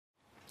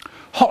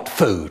Hot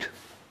food.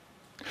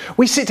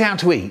 We sit down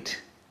to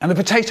eat and the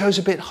potato's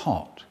a bit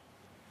hot.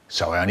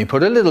 So I only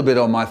put a little bit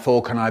on my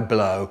fork and I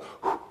blow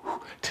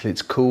till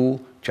it's cool,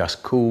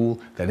 just cool,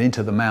 then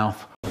into the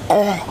mouth.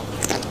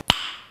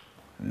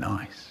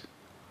 Nice.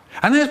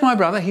 And there's my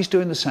brother, he's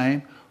doing the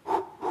same.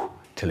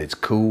 Till it's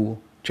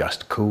cool,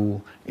 just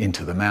cool,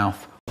 into the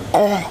mouth.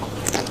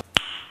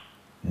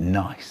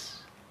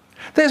 Nice.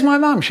 There's my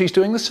mum, she's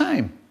doing the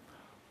same.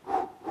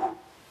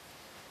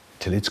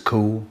 Till it's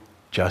cool,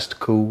 just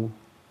cool,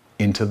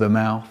 into the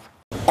mouth.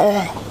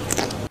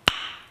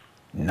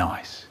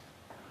 Nice.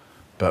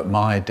 But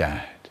my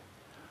dad,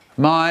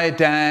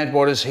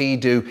 what does he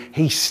do?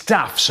 He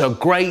stuffs a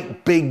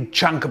great big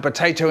chunk of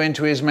potato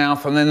into his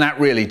mouth and then that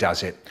really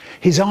does it.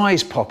 His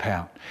eyes pop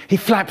out. He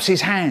flaps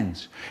his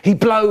hands. He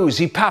blows,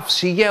 he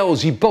puffs, he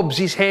yells, he bobs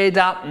his head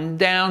up and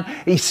down.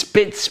 He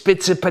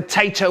spits a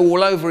potato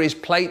all over his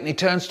plate and he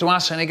turns to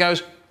us and he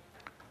goes,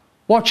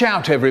 "Watch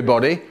out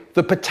everybody,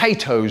 the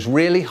potato's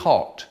really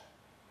hot."